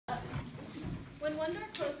When one door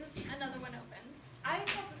closes, another one opens. I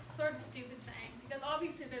thought this was sort of a stupid saying, because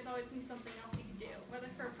obviously there's always going to be something else you could do, whether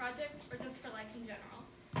for a project or just for life in general.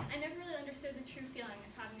 I never really understood the true feeling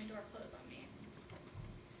of having a door close on me.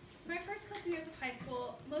 For my first couple years of high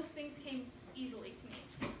school, most things came easily to me.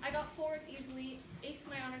 I got 4s easily, aced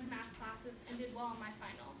my honors math classes, and did well on my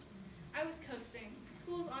final. I was coasting.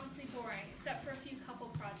 School was honestly boring, except for a few couple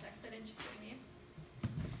projects that interested me.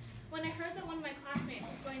 When I heard that one of my classmates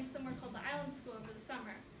was going to somewhere called the Island School over the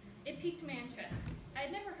summer, it piqued my interest. I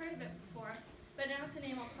had never heard of it before, but now it's a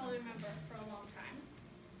name I'll probably remember for a long time.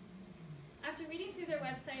 After reading through their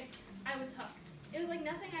website, I was hooked. It was like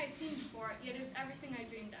nothing I had seen before, yet it was everything I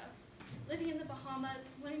dreamed of. Living in the Bahamas,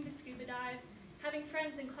 learning to scuba dive, having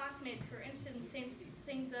friends and classmates who were interested in the same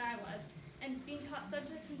things that I was, and being taught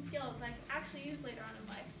subjects and skills I could actually use later on in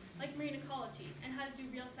life, like marine ecology and how to do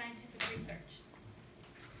real scientific research.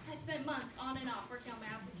 I spent months on and off working on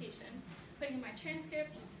my application, putting in my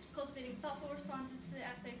transcript, cultivating thoughtful responses to the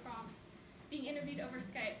essay prompts, being interviewed over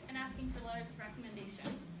Skype, and asking for letters of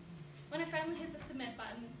recommendation. When I finally hit the submit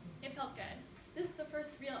button, it felt good. This was the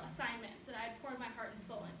first real assignment that I had poured my heart and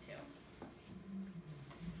soul into.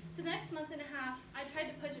 For the next month and a half, I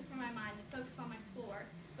tried to push it from my mind and focus on my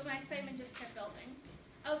schoolwork, but my excitement just kept building.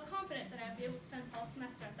 I was confident that I would be able to spend the fall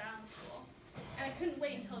semester at the Island School, and I couldn't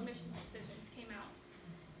wait until admissions decisions came out.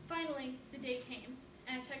 Finally, the day came,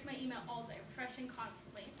 and I checked my email all day, refreshing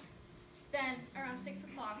constantly. Then, around 6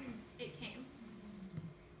 o'clock, it came.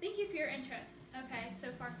 Thank you for your interest. Okay,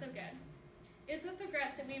 so far so good. It is with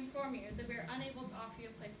regret that we inform you that we are unable to offer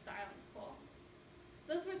you a place at the Island School.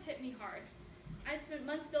 Those words hit me hard. I spent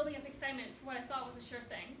months building up excitement for what I thought was a sure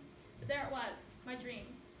thing. But there it was, my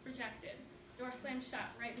dream, rejected. Door slammed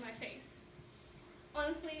shut right in my face.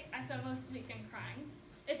 Honestly, I spent most of the weekend crying.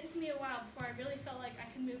 It took me a while before I really felt like I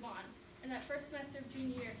could move on, and that first semester of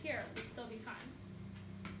junior year here would still be fun.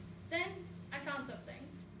 Then, I found something.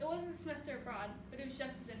 It wasn't a semester abroad, but it was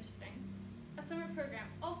just as interesting. A summer program,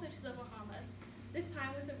 also to the Bahamas, this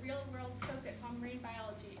time with a real-world focus on marine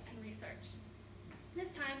biology and research.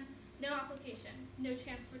 This time, no application, no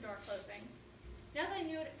chance for door closing. Now that I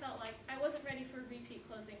knew what it felt like, I wasn't ready for a repeat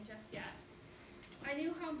closing just yet. I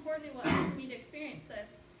knew how important it was for me to experience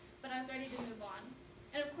this, but I was ready to move on.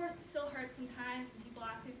 And of course, it still hurts sometimes when people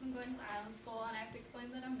ask me if I'm going to the Island School, and I have to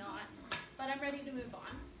explain that I'm not, but I'm ready to move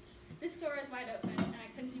on. This door is wide open, and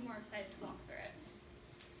I couldn't be more excited to walk through it.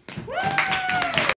 Woo!